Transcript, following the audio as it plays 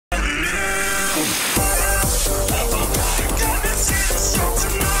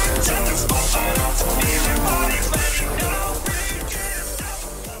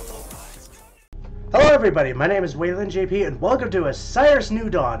everybody, my name is Wayland JP and welcome to Osiris New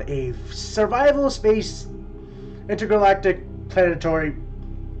Dawn, a survival space intergalactic planetary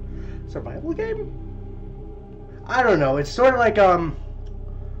survival game? I don't know, it's sort of like, oh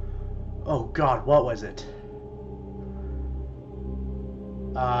god, what was it?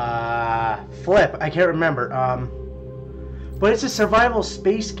 Flip, I can't remember, but it's a survival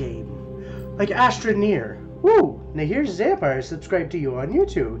space game, like Astroneer. Woo! Now here's Zampire subscribed to you on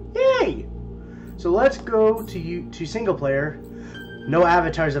YouTube. Yay! So let's go to single player. No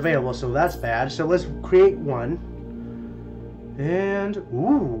avatars available, so that's bad. So let's create one. And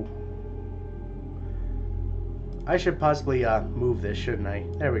ooh, I should possibly move this, shouldn't I?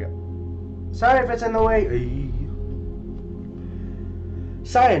 There we go. Sorry if it's in the way.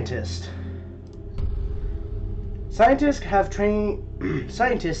 Scientist. Scientists have trained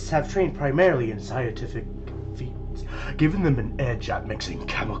primarily in scientific feats, giving them an edge at mixing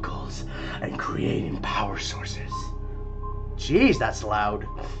chemicals and creating power sources. Jeez, that's loud.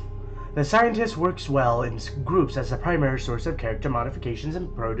 The scientist works well in groups as the primary source of character modifications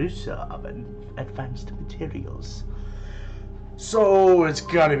and producer of advanced materials. So it's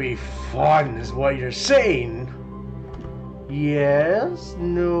gotta be fun, is what you're saying? Yes?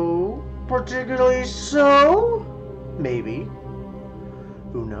 No? Particularly so? Maybe.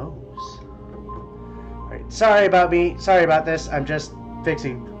 Who knows? Alright, sorry about me. Sorry about this. I'm just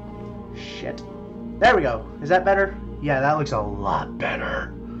fixing shit. There we go. Is that better? Yeah, that looks a lot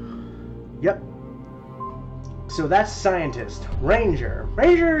better. Yep. So that's scientist. Ranger.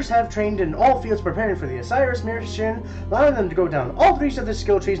 Rangers have trained in all fields preparing for the Osiris mission, allowing them to go down all three of the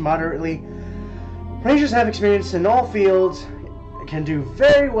skill trees moderately. Rangers have experience in all fields, can do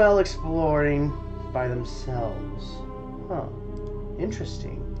very well exploring by themselves. Huh.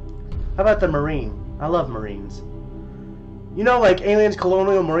 Interesting. How about the Marine? I love Marines. You know, like Aliens,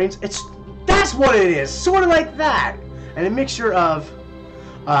 Colonial Marines? That's what it is! Sort of like that! And a mixture of,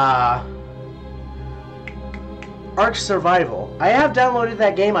 Ark Survival. I have downloaded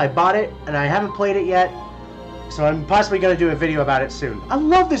that game, I bought it, and I haven't played it yet. So I'm possibly going to do a video about it soon. I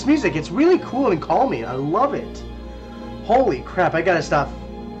love this music. It's really cool and calming. I love it. Holy crap, I gotta stop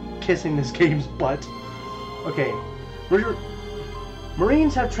kissing this game's butt. Okay.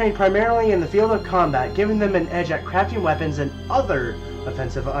 Marines have trained primarily in the field of combat, giving them an edge at crafting weapons and other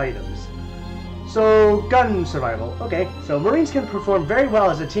offensive items. So, gun survival. Okay, so Marines can perform very well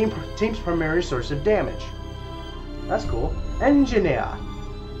as a team's primary source of damage. That's cool. Engineer.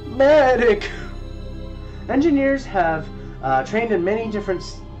 Medic. Engineers have trained in many different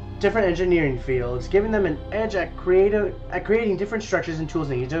engineering fields, giving them an edge at creating different structures and tools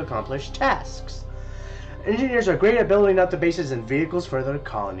needed to accomplish tasks. Engineers are great at building up the bases and vehicles for the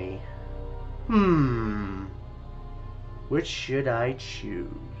colony. Which should I choose?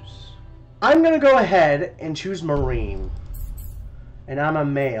 I'm gonna go ahead and choose Marine. And I'm a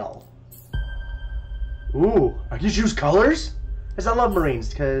male. Ooh, I can choose colors? Because I love Marines,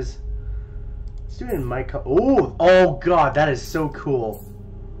 because let's do it in my color. Oh god, that is so cool.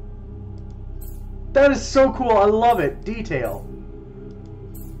 That is so cool, I love it. Detail.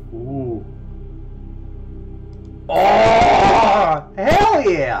 Ooh. Oh, hell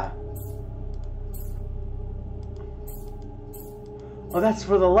yeah! Oh, that's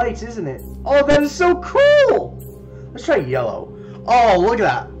for the lights, isn't it? Oh, that is so cool! Let's try yellow. Oh, look at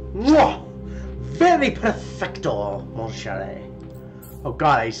that. Mwah! Very perfecto, mon chéri. Oh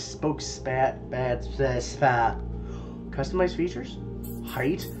god, I spoke bad. Customize features?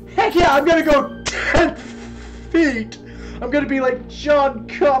 Height? Heck yeah, I'm gonna go 10 feet! I'm gonna be like John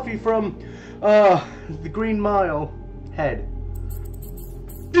Coffey from, The Green Mile. Head.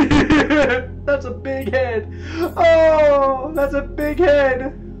 That's a big head! Oh, that's a big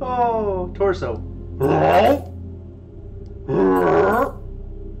head! Oh, torso.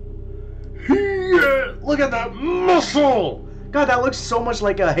 Look at that muscle! God, that looks so much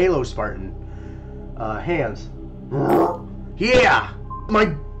like a Halo Spartan. Hands. Yeah! My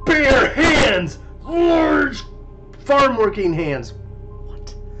bare hands! Large farm working hands.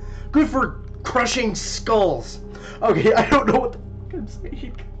 What? Good for crushing skulls. Okay, I don't know what the fuck I'm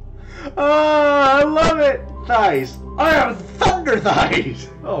saying. I love it! Thighs. I have thunder thighs!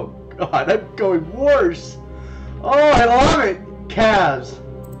 Oh god, I'm going worse. Oh, I love it! Calves.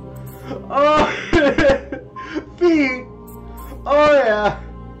 Oh, feet. Oh yeah.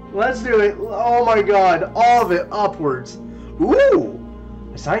 Let's do it. Oh my god, all of it upwards. Ooh!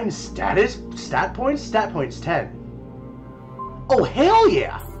 Assign status? Stat points? Stat points 10. Oh hell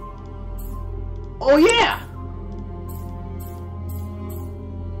yeah! Oh yeah!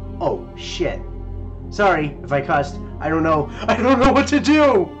 Oh shit. Sorry if I cussed. I don't know what to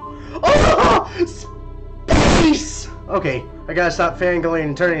do. Oh! Nice! Okay, I gotta stop fangirling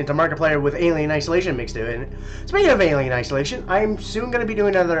and turning into Markiplier with Alien Isolation mixed to it. Speaking of Alien Isolation, I'm soon gonna be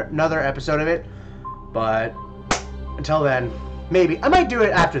doing another episode of it. But until then, maybe. I might do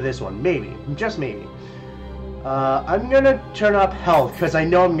it after this one. Maybe. Just maybe. I'm gonna turn up health because I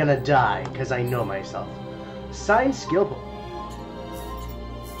know I'm gonna die. Because I know myself. Science skill.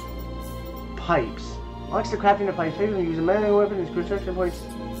 Pipes. Unlocks the crafting of pipes. Use a melee weapon and construction points.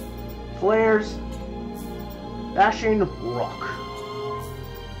 Flares. Dashing rock.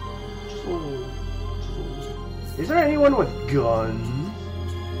 Is there anyone with guns?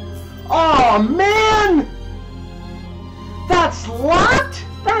 Oh man! That's locked?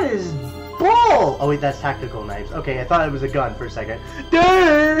 That is bull! Oh wait, that's tactical knives. Okay, I thought it was a gun for a second.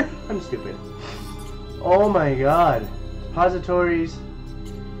 Duh! I'm stupid. Oh my god. Repositories.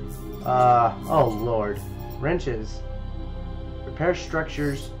 Oh lord. Wrenches. Repair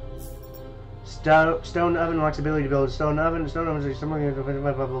structures. Stone oven unlocks ability to build a stone oven. Stone oven is something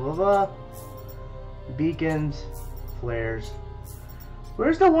blah blah blah blah. Beacons. Flares.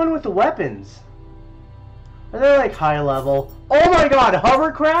 Where's the one with the weapons? Are they like high level? Oh my god,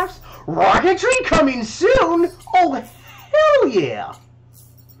 hovercrafts? Rocketry coming soon? Oh hell yeah!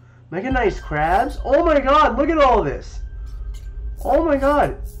 Mechanized crabs? Oh my god, look at all this! Oh my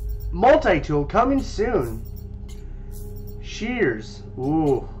god. Multi-tool coming soon. Shears.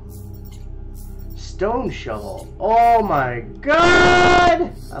 Ooh. Stone shovel. Oh my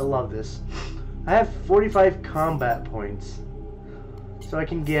god! I love this. I have 45 combat points. So I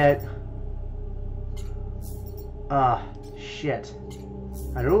can get shit.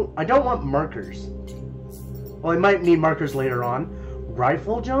 I don't want markers. Well, I might need markers later on.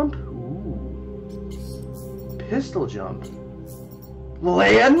 Rifle jump? Ooh. Pistol jump.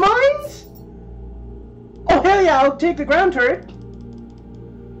 Landmines? Oh hell yeah, I'll take the ground turret.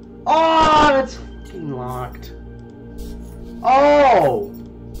 Oh, it's fucking locked. Oh.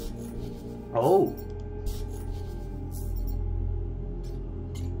 Oh.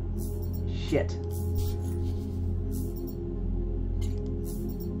 Shit.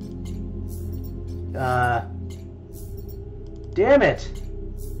 Damn it.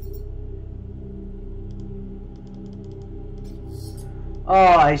 Oh,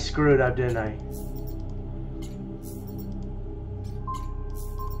 I screwed up, didn't I?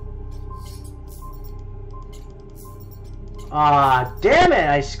 Ah, damn it!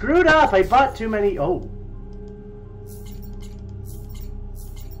 I screwed up! I bought too many... Oh.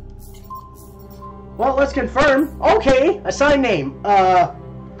 Well, let's confirm. Okay, assign name.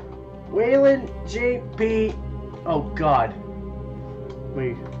 Waylon JP... Oh, God.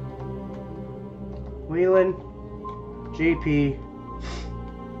 Wait. Waylon JP...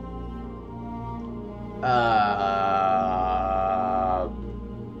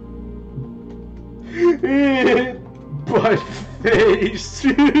 Butt face.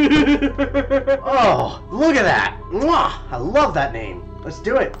 Oh, look at that. Mwah! I love that name. Let's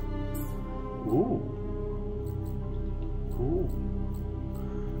do it. Ooh. Ooh.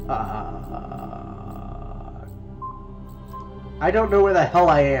 I don't know where the hell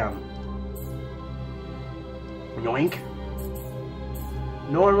I am. Yoink.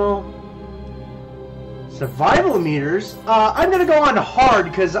 Normal. Survival meters? I'm gonna go on hard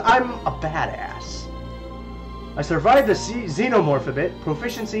because I'm a badass. I survived the xenomorph a bit.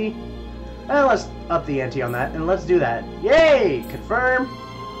 Proficiency. Let's up the ante on that, and let's do that. Yay! Confirm.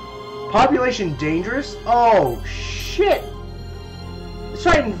 Population dangerous? Oh, shit! Let's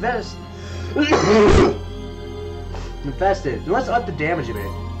try and invest. Infested. Let's up the damage a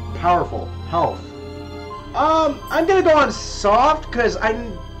bit. Powerful. Health. I'm gonna go on soft, because I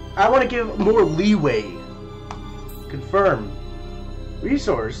want to give more leeway. Confirm.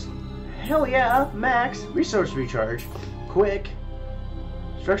 Resource. Hell yeah, max. Resource recharge. Quick.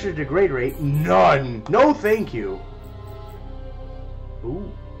 Structure degrade rate. None. No thank you.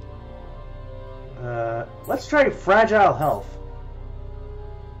 Ooh. Let's try fragile health.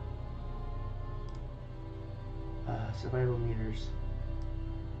 Survival meters.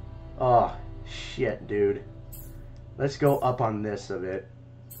 Oh, shit, dude. Let's go up on this a bit.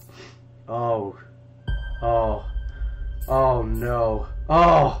 Oh. Oh. Oh, no.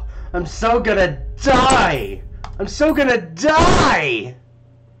 Oh, I'm so gonna die! I'm so gonna die!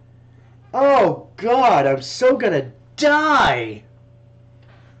 Oh, God, I'm so gonna die!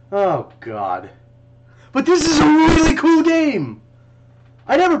 Oh, God. But this is a really cool game!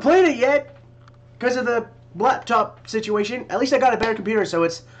 I never played it yet because of the laptop situation. At least I got a better computer, so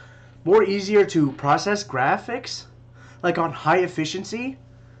it's more easier to process graphics, like on high efficiency.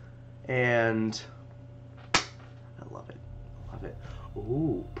 And I love it. I love it.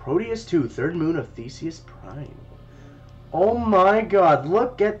 Ooh, Proteus 2, third moon of Theseus Prime. Oh my god,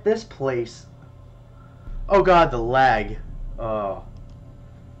 look at this place. Oh god, the lag. Oh.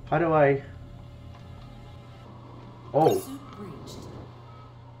 How do I... Oh.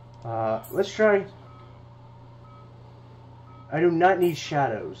 Let's try... I do not need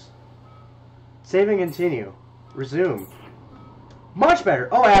shadows. Save and continue. Resume. Much better.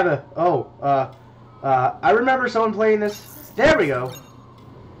 Oh, I have a... Oh, I remember someone playing this. There we go.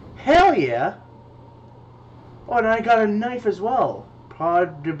 Hell yeah. Oh, and I got a knife as well.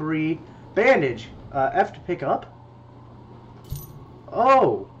 Pod debris. Bandage. F to pick up.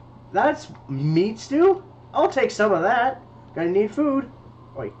 Oh. That's meat stew? I'll take some of that. Gonna need food.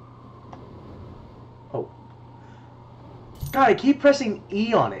 Wait. Oh. God, I keep pressing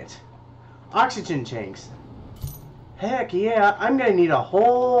E on it. Oxygen tanks. Heck yeah, I'm gonna need a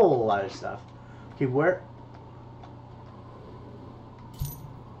whole lot of stuff. Okay, where?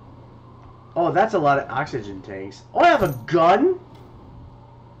 Oh, that's a lot of oxygen tanks. Oh, I have a gun?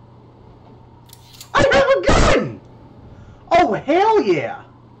 I have a gun! Oh, hell yeah!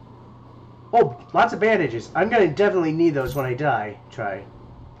 Oh, lots of bandages. I'm gonna definitely need those when I die. Try.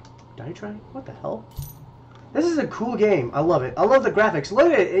 Did I try? What the hell? This is a cool game. I love it. I love the graphics.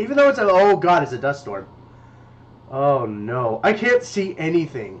 Look at it. Even though it's a... Oh, God, it's a dust storm. Oh, no. I can't see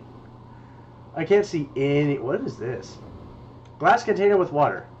anything. I can't see any... What is this? Glass container with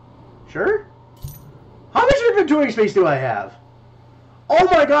water. Sure? How much inventory space do I have? Oh,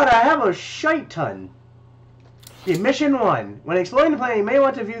 my God, I have a shite ton. Okay, mission 1. When exploring the planet, you may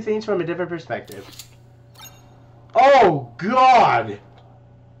want to view things from a different perspective. Oh, God!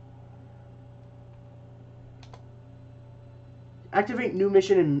 Activate new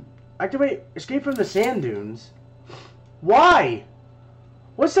mission and... Activate... Escape from the sand dunes. Why?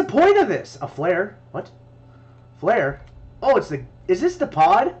 What's the point of this? A flare? What? Flare? Oh, it's the... Is this the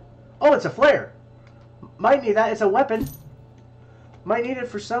pod? Oh, it's a flare. Might need that. It's a weapon. Might need it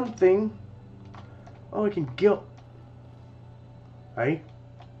for something. Oh, I can kill... Right?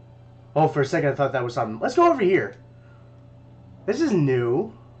 Oh, for a second I thought that was something. Let's go over here. This is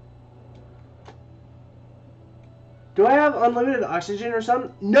new. Do I have unlimited oxygen or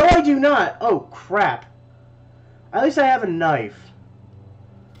something? No, I do not. Oh, crap. At least I have a knife.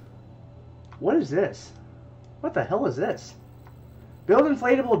 What is this? What the hell is this? Build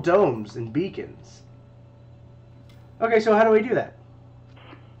inflatable domes and beacons. Okay, so how do we do that?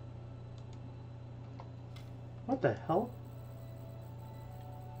 What the hell?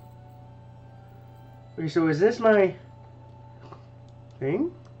 Okay, so is this my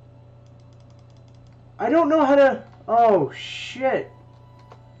thing? I don't know how to... Oh, shit.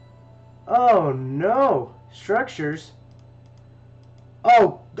 Oh, no. Structures.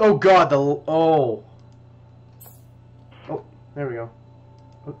 Oh, oh God, the... Oh. Oh, there we go.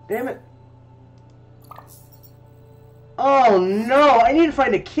 Oh, damn it. Oh, no. I need to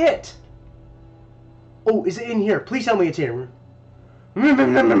find a kit. Oh, is it in here? Please tell me it's here.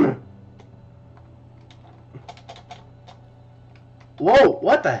 Whoa,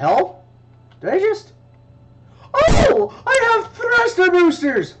 what the hell? Did I just... Oh! I have thruster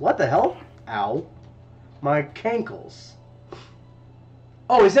boosters! What the hell? Ow. My cankles.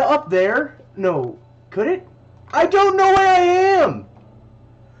 Oh, is it up there? No. Could it? I don't know where I am!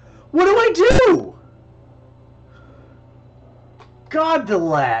 What do I do? God, the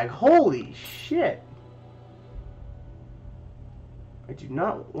lag. Holy shit. I do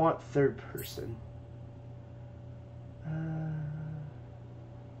not want third person.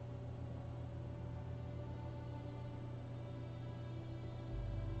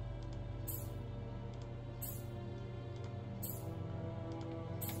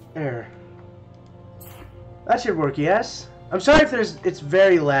 There. That should work, yes? I'm sorry if it's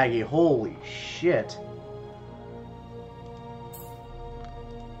very laggy. Holy shit.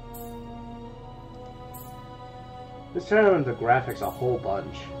 Let's turn on the graphics a whole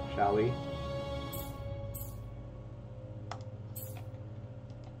bunch, shall we?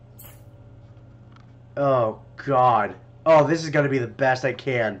 Oh, God. Oh, this is going to be the best I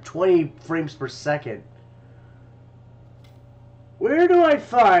can. 20 frames per second. Where do I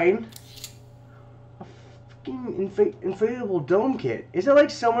find a fucking inflatable dome kit? Is it like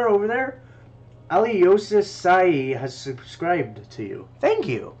somewhere over there? Aliosis Sai has subscribed to you. Thank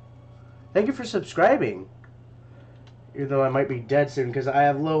you. Thank you for subscribing. Even though I might be dead soon because I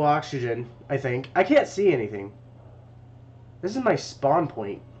have low oxygen, I think. I can't see anything. This is my spawn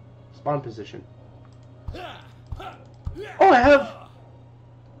point. Spawn position. Oh, I have...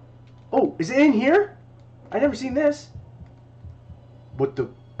 Oh, is it in here? I've never seen this. What the...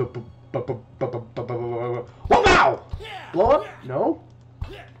 Wow! Blow up? No?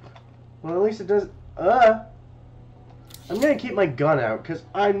 Well, at least it does. I'm gonna keep my gun out because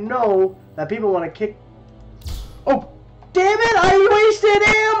I know that people want to kick. Oh, damn it! I wasted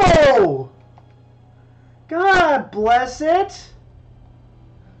ammo! God bless it!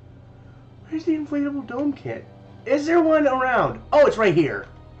 Where's the inflatable dome kit? Is there one around? Oh, it's right here.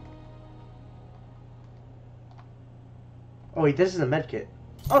 Oh wait, this is a med kit.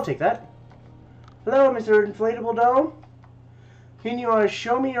 I'll take that. Hello, Mr. Inflatable Dome. Can you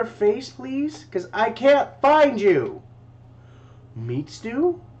show me your face, please? Because I can't find you. Meat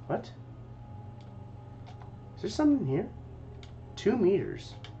stew? What? Is there something here? 2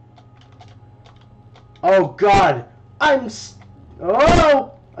 meters. Oh God! I'm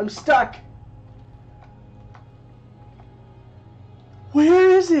stuck. Where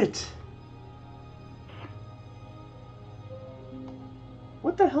is it?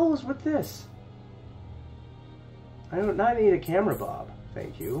 What the hell is with this? I do not need a camera, Bob.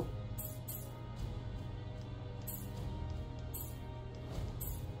 Thank you.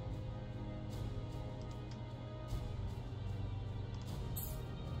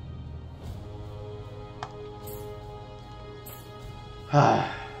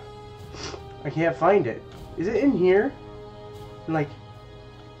 I can't find it. Is it in here? Like,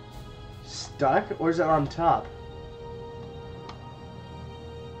 stuck? Or is it on top?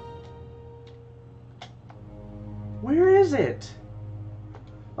 Where is it?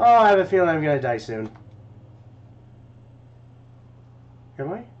 Oh, I have a feeling I'm gonna die soon.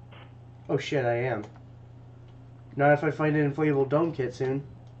 Am I? Oh shit, I am. Not if I find an inflatable dome kit soon.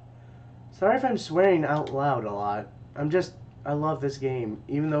 Sorry if I'm swearing out loud a lot. I love this game,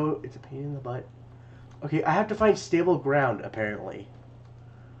 even though it's a pain in the butt. Okay, I have to find stable ground, apparently.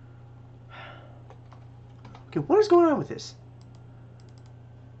 Okay, what is going on with this?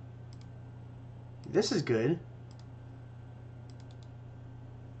 This is good.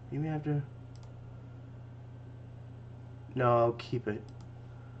 Maybe I have to... No, I'll keep it.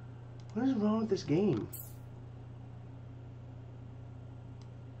 What is wrong with this game?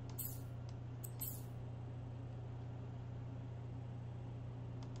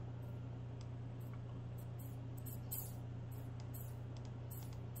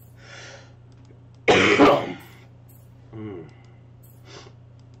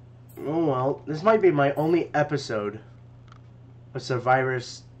 Oh well, this might be my only episode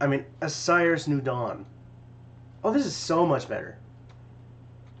of Osiris New Dawn. Oh, this is so much better.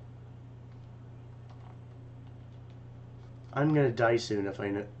 I'm gonna die soon if I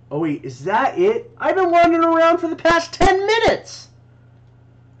know. Oh wait, is that it? I've been wandering around for the past 10 minutes!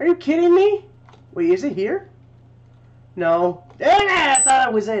 Are you kidding me? Wait, is it here? No. Dang it, I thought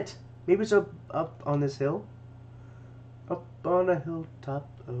it was it. Maybe it's up on this hill? Up on a hilltop,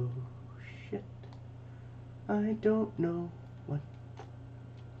 oh shit. I don't know what.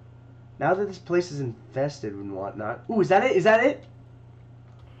 Now that this place is infested and whatnot. Ooh, is that it? Is that it?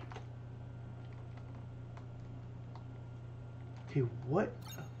 Okay, what?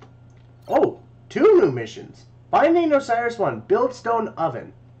 Oh, 2 new missions. Finding Osiris 1. Build stone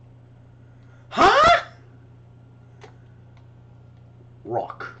oven. Huh?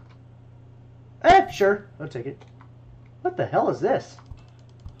 Rock. Sure. I'll take it. What the hell is this?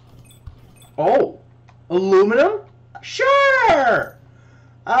 Oh, aluminum? Sure!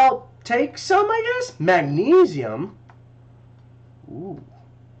 I'll take some, I guess. Magnesium? Ooh.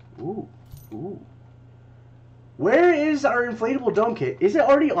 Ooh. Ooh. Where is our inflatable dome kit? Is it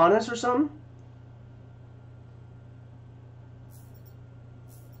already on us or something?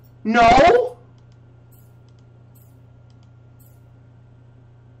 No?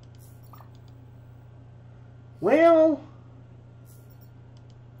 Well...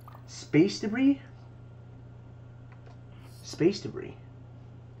 Space debris? Space debris.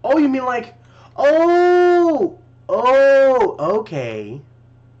 Oh, you mean like... Oh! Oh, okay.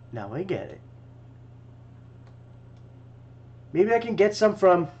 Now I get it. Maybe I can get some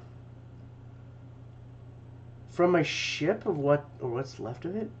from my ship of what's left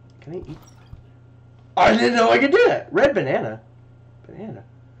of it. Can I eat? I didn't know I could do that. Red banana. Banana.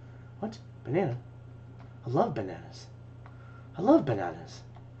 What? Banana. I love bananas. I love bananas.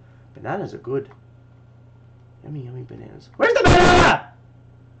 Bananas are good. Yummy, yummy bananas. Where's the banana?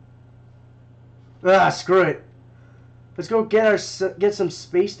 Ah, screw it. Let's go get some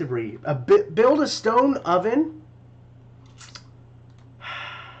space debris. Build a stone oven.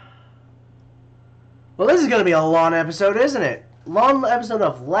 Well, this is going to be a long episode, isn't it? Long episode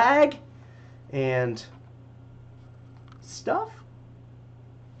of lag and stuff.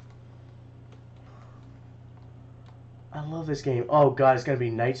 I love this game. Oh god, it's gonna be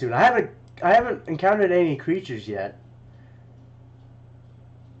night soon. I haven't encountered any creatures yet.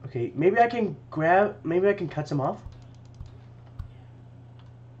 Okay, maybe I can cut some off.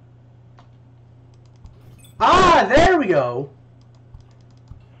 Ah, there we go.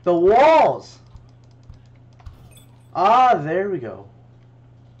 The walls. Ah, there we go.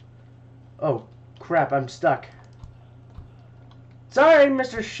 Oh, crap, I'm stuck. Sorry,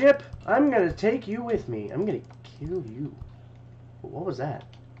 Mr. Ship. I'm gonna take you with me. I'm gonna kill you. What was that?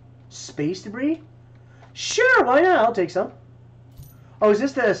 Space debris? Sure, why not? I'll take some. Oh, is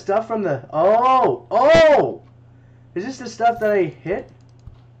this the stuff from the... Oh! Oh! Is this the stuff that I hit?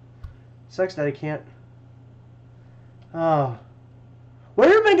 Sucks that I can't... Oh.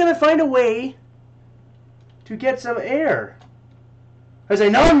 Where am I gonna find a way to get some air? Because I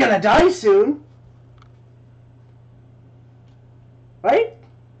know I'm gonna die soon. Right?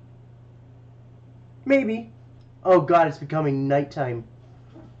 Maybe. Oh god, it's becoming nighttime.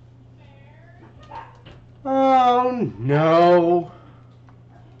 Oh no.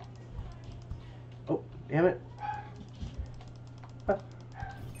 Oh, damn it.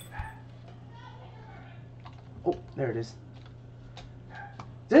 Oh, there it is.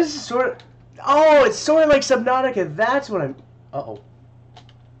 This is sort of... Oh, it's sort of like Subnautica. That's what I'm... Uh-oh.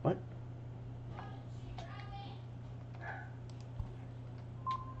 What?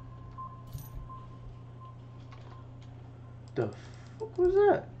 The fuck was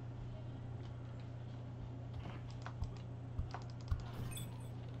that?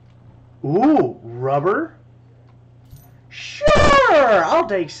 Ooh, rubber? Sure! I'll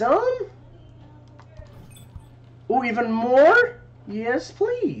take some. Ooh, even more? Yes,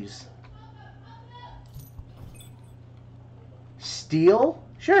 please. Steel?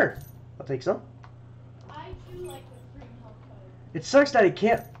 Sure. I'll take some. I do like the green health code. It sucks that I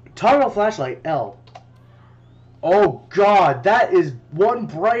can't... Toggle flashlight, L. Oh god, that is one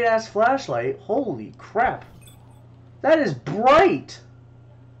bright-ass flashlight. Holy crap. That is bright!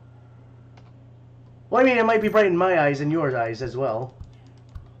 Well, I mean, it might be bright in my eyes and yours eyes as well.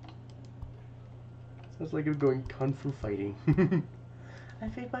 Sounds like I'm going kung fu fighting.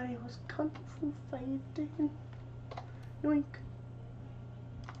 Everybody was kung fu fighting. Yoink.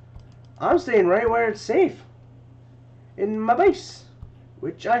 I'm staying right where it's safe. In my base.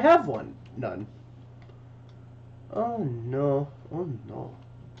 Which I have one. None. Oh no. Oh no.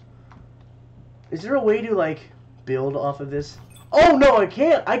 Is there a way to, like, build off of this? Oh no, I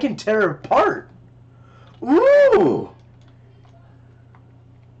can't. I can tear it apart. Ooh!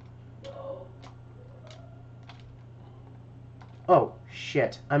 Oh,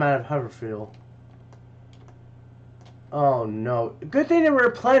 shit. I'm out of hover fuel. Oh, no. Good thing it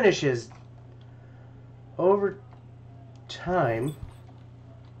replenishes over time.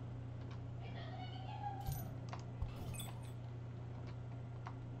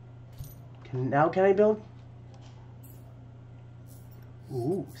 Now can I build?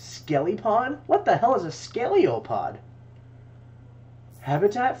 Ooh, Skellypod? What the hell is a Skeleopod?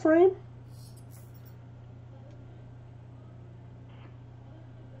 Habitat frame?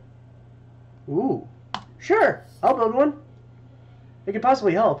 Ooh, sure, I'll build one. It could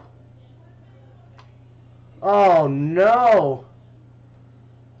possibly help. Oh no!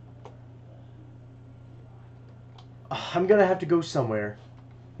 I'm gonna have to go somewhere.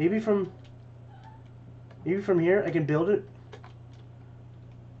 Maybe from here I can build it.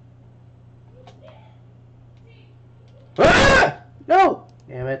 Ah! No!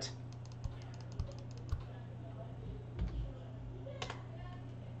 Damn it.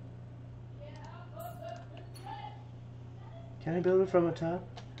 Can I build it from the top?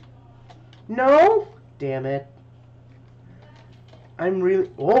 No! Damn it. I'm really...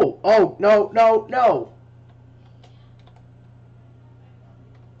 Oh! Oh! No! No! No!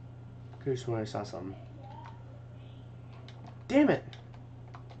 Could have sworn I saw something. Damn it!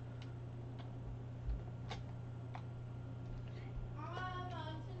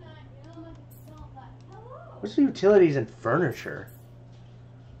 What's the utilities and furniture?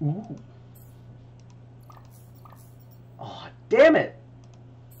 Ooh. Oh, damn it!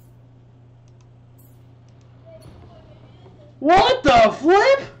 What the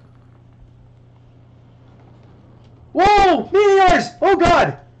flip? Whoa! Meteors! Oh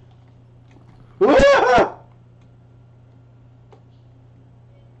god! Ah!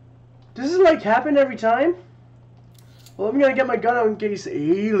 Does this like happen every time? Well, I'm gonna get my gun out in case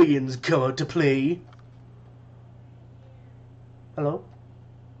aliens come out to play. Hello?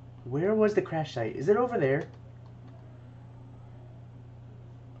 Where was the crash site? Is it over there?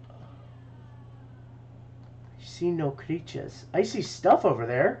 I see no creatures. I see stuff over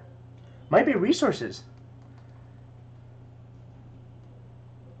there. Might be resources.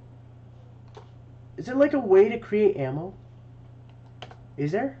 Is there like a way to create ammo?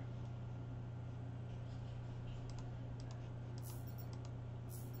 Is there?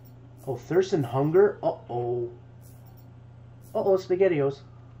 Oh, thirst and hunger? Uh-oh. Uh-oh, SpaghettiOs.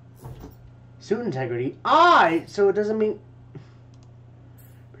 Suit integrity. So it doesn't mean...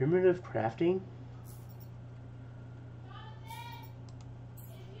 Primitive crafting?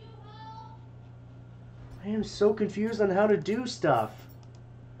 I am so confused on how to do stuff.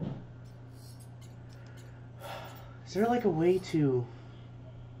 Is there like a way to...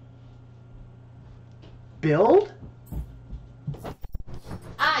 build?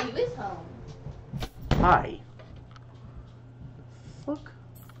 You is home. Hi. Fuck.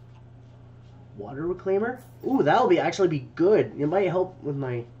 Water reclaimer? Ooh, that'll actually be good. It might help with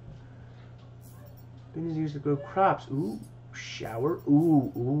my... Things used to grow crops. Ooh, shower.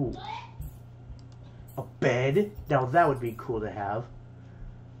 Ooh. A bed? Now that would be cool to have.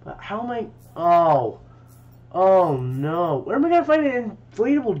 But how am I... Oh no. Where am I going to find an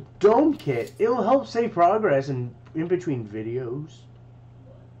inflatable dome kit? It'll help save progress in between videos.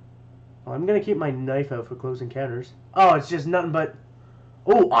 Oh, I'm going to keep my knife out for close encounters. Oh, it's just nothing but...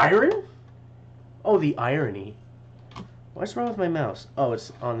 Oh, iron? Oh, the irony. What's wrong with my mouse? Oh,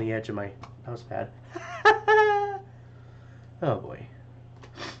 it's on the edge of my mouse pad. Oh, boy.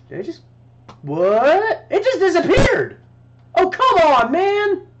 Did I just... What? It just disappeared! Oh, come on,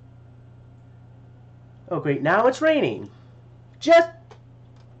 man! Oh, great. Now it's raining. Just...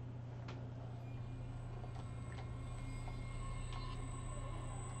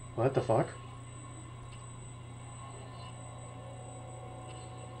 What the fuck?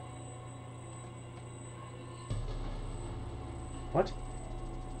 What?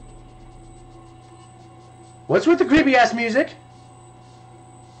 What's with the creepy ass music?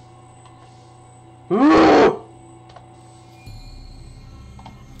 Ooh!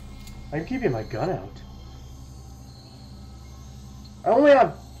 I'm keeping my gun out. I only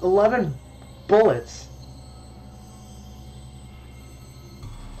have 11 bullets.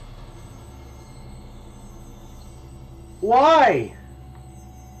 Why?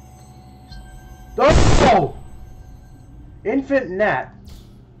 Oh! Infant gnat.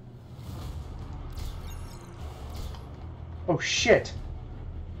 Oh shit.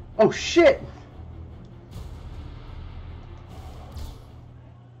 Oh shit.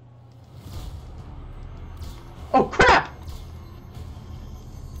 Oh crap.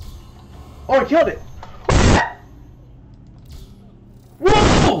 Oh, I killed it.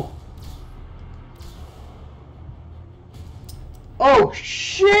 Whoa! Oh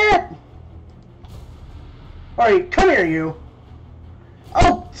shit! Alright, come here, you.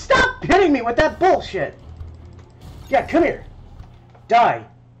 Oh, stop hitting me with that bullshit. Yeah, come here. Die.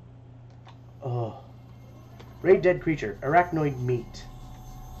 Oh. Raid dead creature. Arachnoid meat.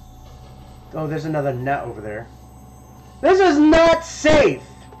 Oh, there's another gnat over there. This is not safe!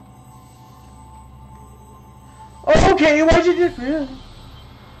 Oh, okay, why'd you just...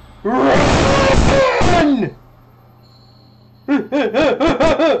 Run!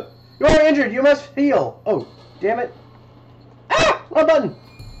 You are injured, you must heal. Oh, damn it. Ah! Wrong button!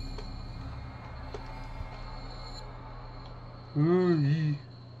 Ooh,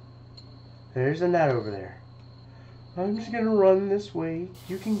 there's a gnat over there. I'm just gonna run this way.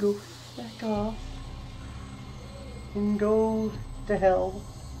 You can go back off. And go to hell.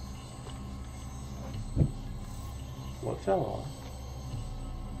 What fell off?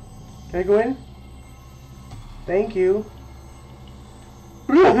 Can I go in? Thank you.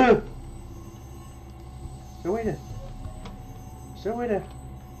 Is there a way to...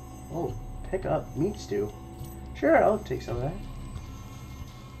 Oh, pick up meat stew. Sure, I'll take some of that.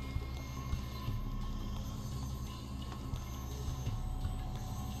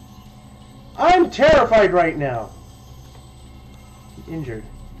 I'm terrified right now. I'm injured.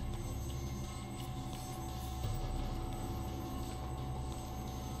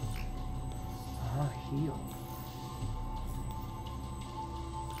 Heal.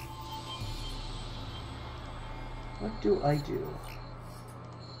 What do I do?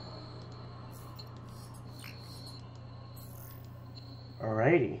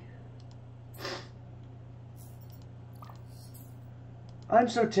 Alrighty. I'm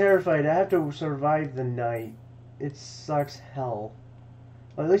so terrified. I have to survive the night. It sucks hell.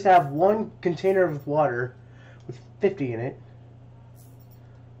 Well, at least I have one container of water with 50 in it.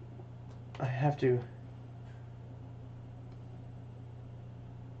 I have to...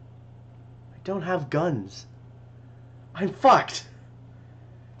 I don't have guns. I'm fucked.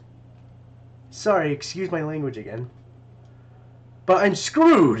 Sorry, excuse my language again. But I'm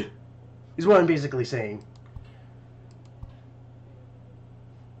screwed, is what I'm basically saying.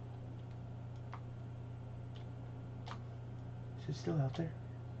 still out there?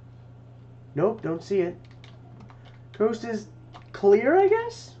 Nope, don't see it. Coast is clear, I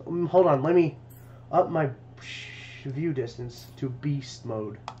guess? Hold on, let me up my view distance to beast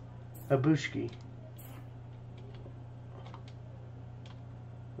mode. Abushki.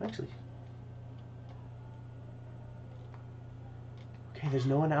 Actually. Okay, there's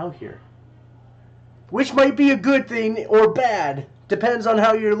no one out here. Which might be a good thing or bad. Depends on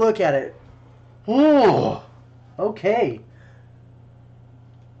how you look at it. Oh, okay.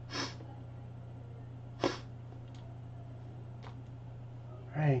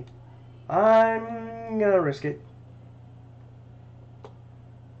 Alright. I'm gonna risk it.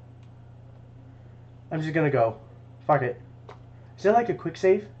 I'm just gonna go. Fuck it. Is there like a quick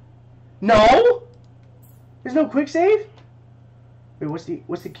save? No? There's no quick save? Wait,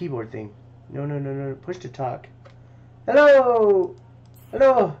 what's the keyboard thing? No. Push to talk. Hello!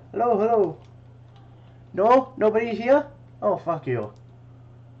 Hello! Hello, hello. No? Nobody here? Oh, fuck you.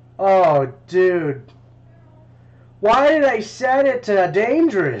 Oh, dude. Why did I set it to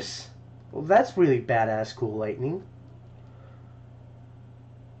dangerous? Well, that's really badass cool lightning.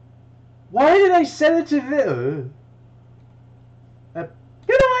 Why did I set it to the...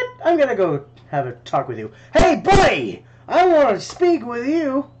 you know what? I'm gonna go have a talk with you. Hey, buddy! I want to speak with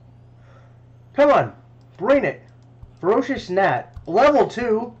you. Come on. Bring it. Ferocious Gnat. Level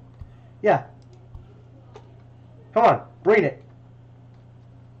 2. Yeah. Come on. Bring it.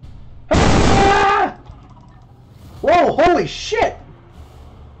 Ah! Whoa, holy shit!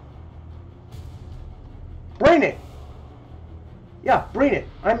 Bring it. Yeah, bring it.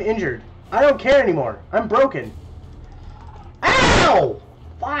 I'm injured. I don't care anymore. I'm broken. Ow!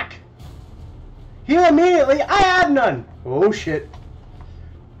 Fuck. Heal immediately. I have none. Oh shit.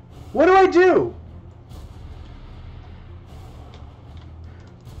 What do I do?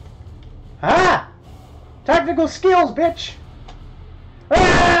 Ah! Tactical skills, bitch.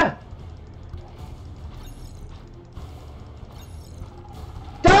 Ah!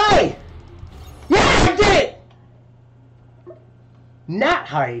 Die! Yeah, I did it! Not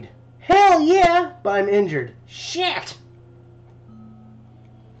hide. Hell yeah, but I'm injured. Shit!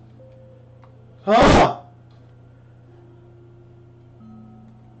 Oh!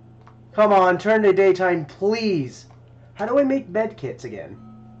 Come on, turn to daytime, please. How do I make med kits again?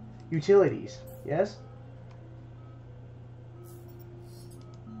 Utilities, yes?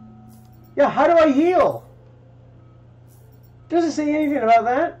 Yeah, how do I heal? Doesn't say anything about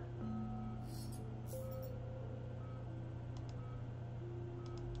that.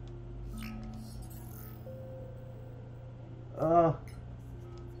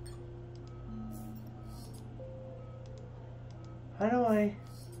 How do I...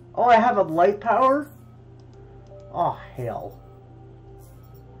 Oh, I have a light power? Oh, hell.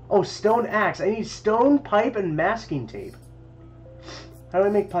 Oh, stone axe. I need stone, pipe, and masking tape. How do I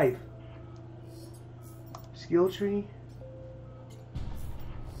make pipe? Skill tree?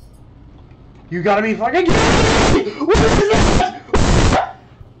 You gotta be fucking kidding me! What is that?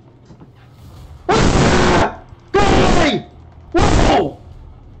 Go away! Whoa!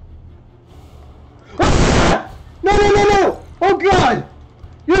 No! Oh god!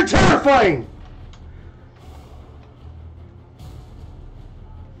 You're terrifying!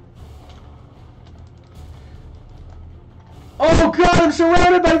 Oh god, I'm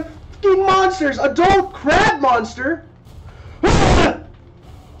surrounded by fucking monsters! Adult crab monster!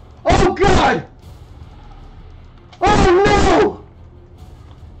 Oh god! Oh no!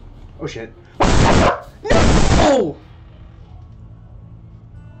 Oh shit. No!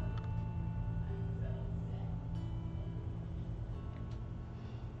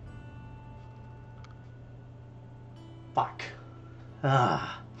 Fuck.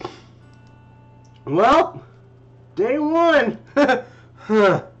 Ah. Well, day one.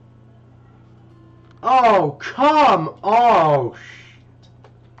 Oh, come. Oh, shit.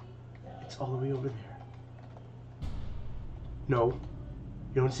 It's all the way over there. No,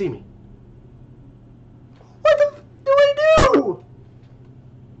 you don't see me. What the f do I do?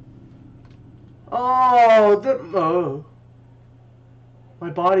 Oh, my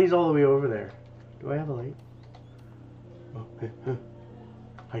body's all the way over there. Do I have a light? Oh,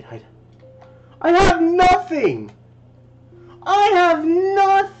 hide. I have nothing! I have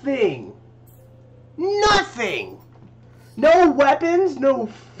nothing! Nothing! No weapons, no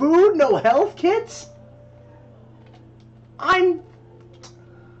food, no health kits?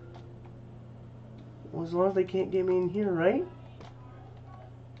 Well, as long as they can't get me in here, right?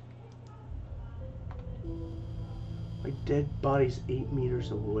 My dead body's 8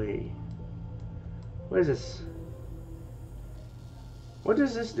 meters away. What is this? What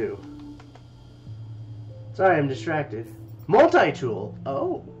does this do? Sorry, I'm distracted. Multi-tool.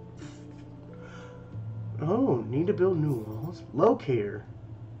 Oh. Oh, need to build new walls. Locator.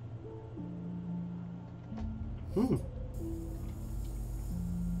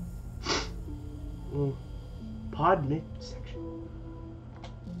 Pod midsection.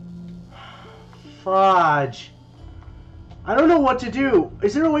 Fudge. I don't know what to do.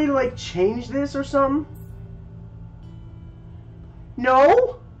 Is there a way to, like, change this or something?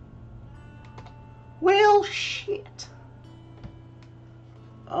 No? Well, shit.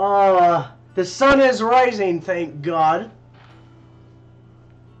 The sun is rising, thank God.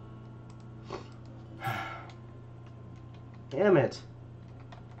 Damn it.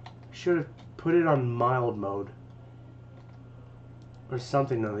 Should have put it on mild mode. Or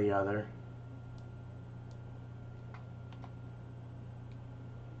something or the other.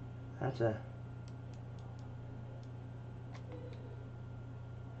 That's a...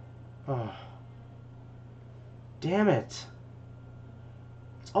 Oh. Damn it.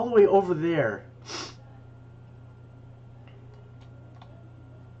 It's all the way over there.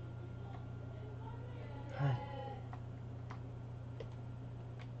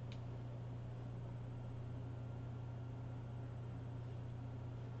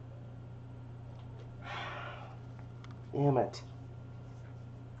 Damn it.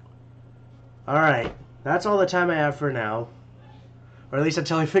 Alright, that's all the time I have for now. Or at least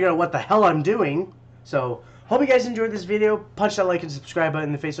until I figure out what the hell I'm doing. So, hope you guys enjoyed this video. Punch that like and subscribe button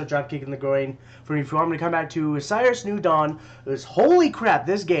in the face or drop kick in the groin. For if you want me to come back to Osiris New Dawn, holy crap,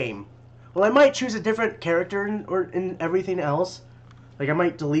 this game. Well, I might choose a different character in everything else. Like, I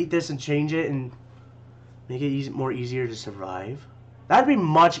might delete this and change it and make it more easier to survive. That'd be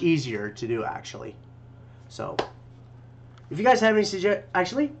much easier to do, actually. So, if you guys have any suggestions...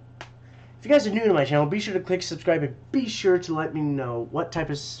 Actually... If you guys are new to my channel, be sure to click subscribe and be sure to let me know what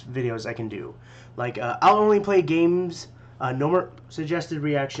type of videos I can do. Like, I'll only play games, no more suggested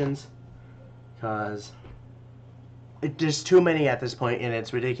reactions, because there's too many at this point and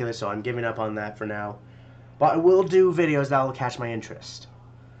it's ridiculous, so I'm giving up on that for now. But I will do videos that will catch my interest.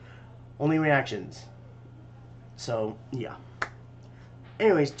 Only reactions. So, yeah.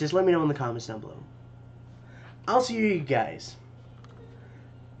 Anyways, just let me know in the comments down below. I'll see you guys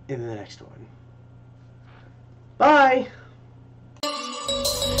in the next one. Bye!